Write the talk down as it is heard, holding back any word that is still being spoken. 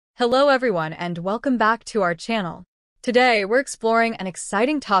Hello everyone and welcome back to our channel. Today we're exploring an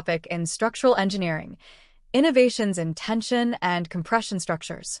exciting topic in structural engineering, innovations in tension and compression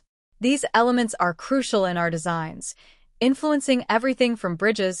structures. These elements are crucial in our designs, influencing everything from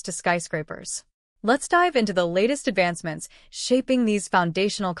bridges to skyscrapers. Let's dive into the latest advancements shaping these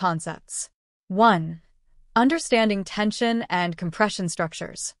foundational concepts. 1. Understanding tension and compression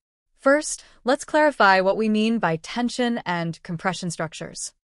structures. First, let's clarify what we mean by tension and compression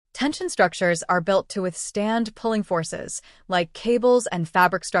structures. Tension structures are built to withstand pulling forces, like cables and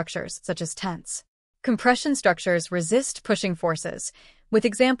fabric structures, such as tents. Compression structures resist pushing forces, with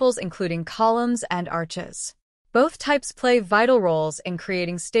examples including columns and arches. Both types play vital roles in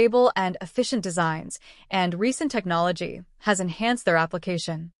creating stable and efficient designs, and recent technology has enhanced their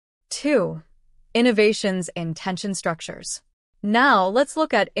application. 2. Innovations in tension structures. Now, let's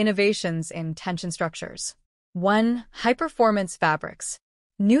look at innovations in tension structures. 1. High-performance fabrics.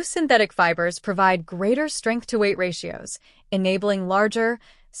 New synthetic fibers provide greater strength-to-weight ratios, enabling larger,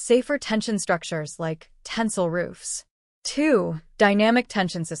 safer tension structures like tensile roofs. 2. Dynamic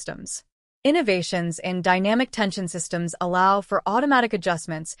tension systems. Innovations in dynamic tension systems allow for automatic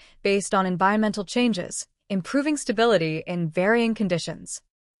adjustments based on environmental changes, improving stability in varying conditions.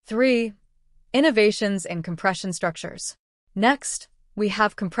 3. Innovations in compression structures. Next, we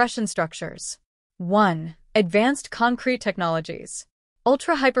have compression structures. 1. Advanced concrete technologies.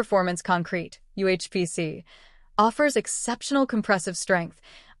 Ultra-high-performance concrete, UHPC, offers exceptional compressive strength,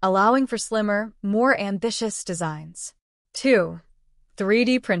 allowing for slimmer, more ambitious designs. 2.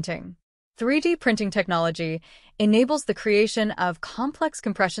 3D printing. 3D printing technology enables the creation of complex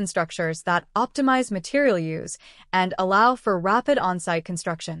compression structures that optimize material use and allow for rapid on-site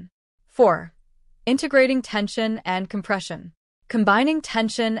construction. 4. Integrating tension and compression. Combining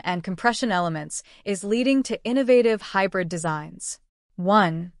tension and compression elements is leading to innovative hybrid designs.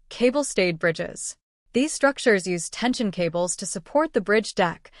 1. Cable-stayed bridges. These structures use tension cables to support the bridge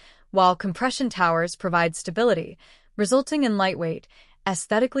deck, while compression towers provide stability, resulting in lightweight,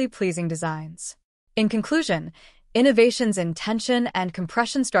 aesthetically pleasing designs. In conclusion, innovations in tension and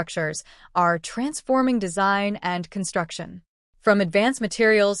compression structures are transforming design and construction. From advanced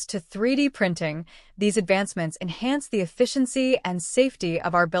materials to 3D printing, these advancements enhance the efficiency and safety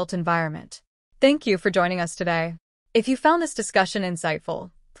of our built environment. Thank you for joining us today. If you found this discussion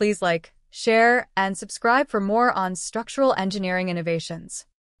insightful, please like, share, and subscribe for more on structural engineering innovations.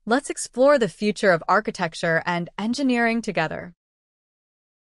 Let's explore the future of architecture and engineering together.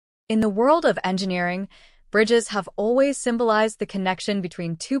 In the world of engineering, bridges have always symbolized the connection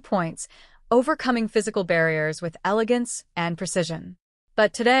between 2 points, overcoming physical barriers with elegance and precision.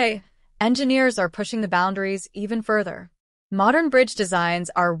 But today, engineers are pushing the boundaries even further. Modern bridge designs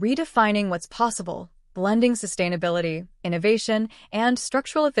are redefining what's possible, blending sustainability, innovation, and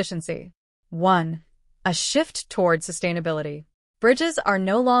structural efficiency. 1. A shift toward sustainability. Bridges are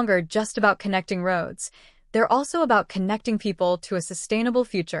no longer just about connecting roads. They're also about connecting people to a sustainable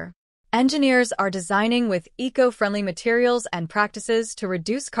future. Engineers are designing with eco-friendly materials and practices to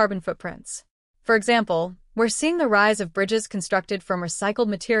reduce carbon footprints. For example, we're seeing the rise of bridges constructed from recycled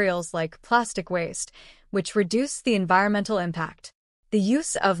materials like plastic waste, which reduce the environmental impact. The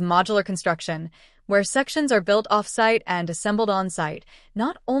use of modular construction, where sections are built off-site and assembled on-site,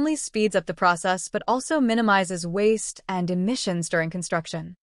 not only speeds up the process but also minimizes waste and emissions during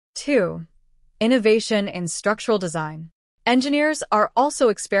construction. 2. Innovation in structural design. Engineers are also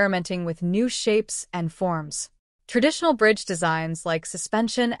experimenting with new shapes and forms. Traditional bridge designs like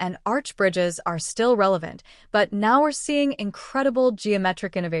suspension and arch bridges are still relevant, but now we're seeing incredible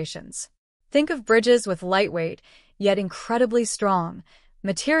geometric innovations. Think of bridges with lightweight, yet incredibly strong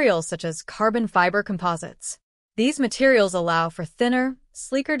materials such as carbon fiber composites. These materials allow for thinner,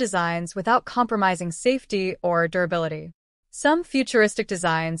 sleeker designs without compromising safety or durability. Some futuristic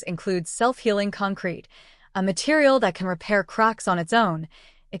designs include self-healing concrete, a material that can repair cracks on its own,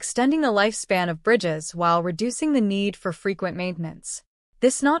 extending the lifespan of bridges while reducing the need for frequent maintenance.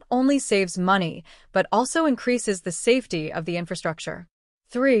 This not only saves money, but also increases the safety of the infrastructure.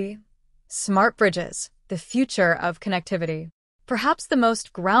 3. Smart bridges, the future of connectivity. Perhaps the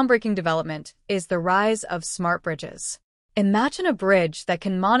most groundbreaking development is the rise of smart bridges. Imagine a bridge that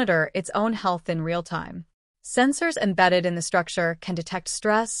can monitor its own health in real time. Sensors embedded in the structure can detect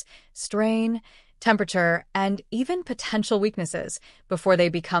stress, strain, temperature, and even potential weaknesses before they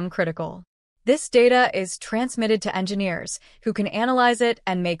become critical. This data is transmitted to engineers who can analyze it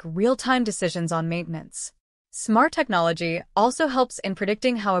and make real-time decisions on maintenance. Smart technology also helps in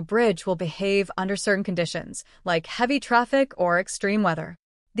predicting how a bridge will behave under certain conditions, like heavy traffic or extreme weather.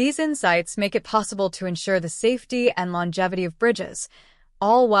 These insights make it possible to ensure the safety and longevity of bridges,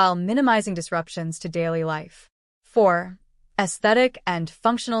 all while minimizing disruptions to daily life. 4. Aesthetic and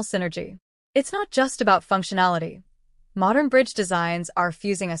functional synergy. It's not just about functionality. Modern bridge designs are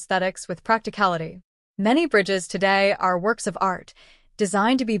fusing aesthetics with practicality. Many bridges today are works of art,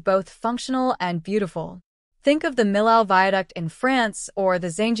 designed to be both functional and beautiful. Think of the Millau Viaduct in France or the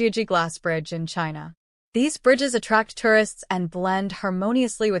Zhangjiajie Glass Bridge in China. These bridges attract tourists and blend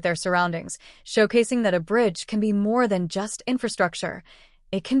harmoniously with their surroundings, showcasing that a bridge can be more than just infrastructure.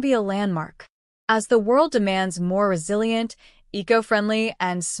 It can be a landmark. As the world demands more resilient, eco-friendly,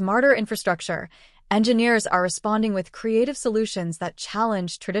 and smarter infrastructure, engineers are responding with creative solutions that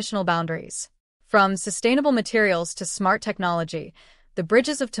challenge traditional boundaries. From sustainable materials to smart technology, the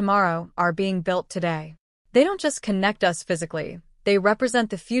bridges of tomorrow are being built today. They don't just connect us physically, they represent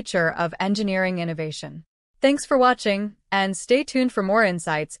the future of engineering innovation. Thanks for watching, and stay tuned for more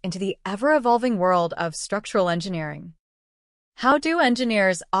insights into the ever-evolving world of structural engineering. How do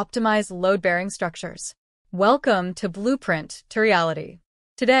engineers optimize load-bearing structures? Welcome to Blueprint to Reality.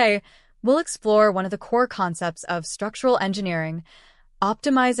 Today, we'll explore one of the core concepts of structural engineering,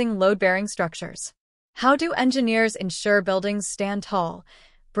 optimizing load-bearing structures. How do engineers ensure buildings stand tall,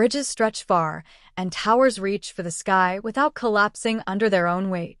 bridges stretch far, and towers reach for the sky without collapsing under their own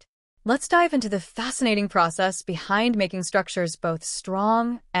weight? Let's dive into the fascinating process behind making structures both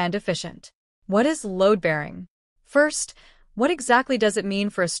strong and efficient. What is load-bearing? First, what exactly does it mean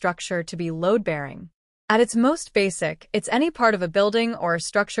for a structure to be load-bearing? At its most basic, it's any part of a building or a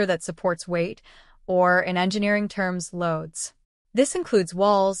structure that supports weight, or in engineering terms, loads. This includes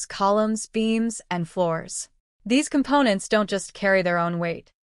walls, columns, beams, and floors. These components don't just carry their own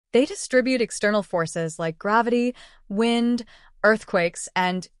weight. They distribute external forces like gravity, wind, earthquakes,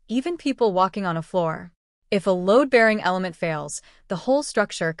 and even people walking on a floor. If a load-bearing element fails, the whole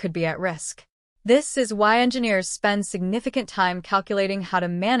structure could be at risk. This is why engineers spend significant time calculating how to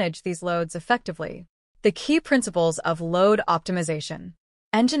manage these loads effectively. The key principles of load optimization.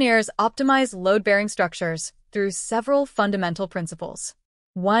 Engineers optimize load-bearing structures through several fundamental principles.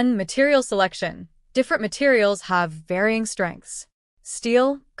 1. Material selection. Different materials have varying strengths.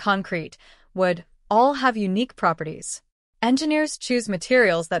 Steel, concrete, wood all have unique properties. Engineers choose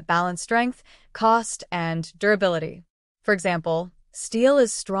materials that balance strength, cost, and durability. For example, steel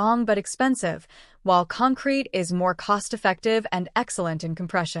is strong but expensive, while concrete is more cost-effective and excellent in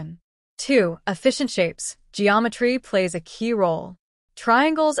compression. 2. Efficient shapes. Geometry plays a key role.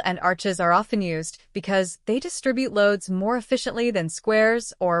 Triangles and arches are often used because they distribute loads more efficiently than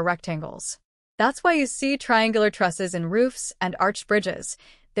squares or rectangles. That's why you see triangular trusses in roofs and arched bridges.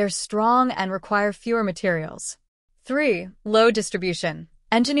 They're strong and require fewer materials. 3. Load distribution.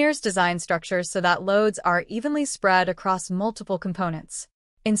 Engineers design structures so that loads are evenly spread across multiple components.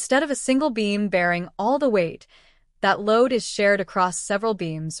 Instead of a single beam bearing all the weight, that load is shared across several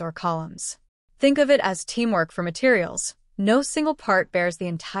beams or columns. Think of it as teamwork for materials. No single part bears the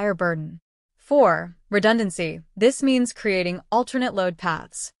entire burden. 4. Redundancy. This means creating alternate load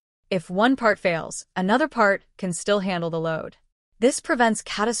paths. If one part fails, another part can still handle the load. This prevents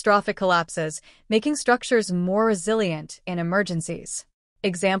catastrophic collapses, making structures more resilient in emergencies.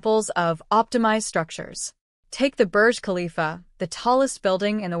 Examples of optimized structures. Take the Burj Khalifa, the tallest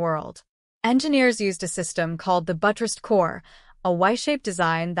building in the world. Engineers used a system called the buttressed core, a Y-shaped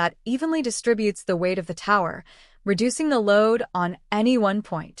design that evenly distributes the weight of the tower, reducing the load on any one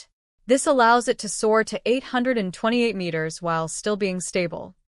point. This allows it to soar to 828 meters while still being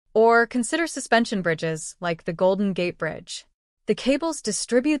stable. Or consider suspension bridges like the Golden Gate Bridge. The cables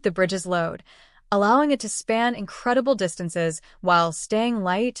distribute the bridge's load, allowing it to span incredible distances while staying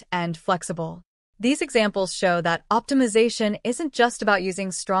light and flexible. These examples show that optimization isn't just about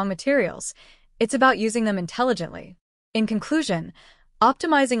using strong materials, it's about using them intelligently. In conclusion,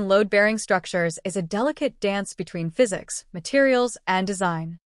 optimizing load-bearing structures is a delicate dance between physics, materials, and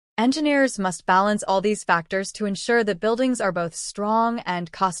design. Engineers must balance all these factors to ensure that buildings are both strong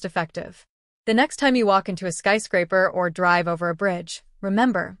and cost-effective. The next time you walk into a skyscraper or drive over a bridge,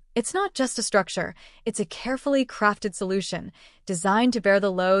 remember, it's not just a structure, it's a carefully crafted solution designed to bear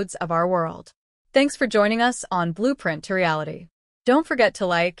the loads of our world. Thanks for joining us on Blueprint to Reality. Don't forget to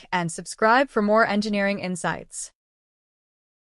like and subscribe for more engineering insights.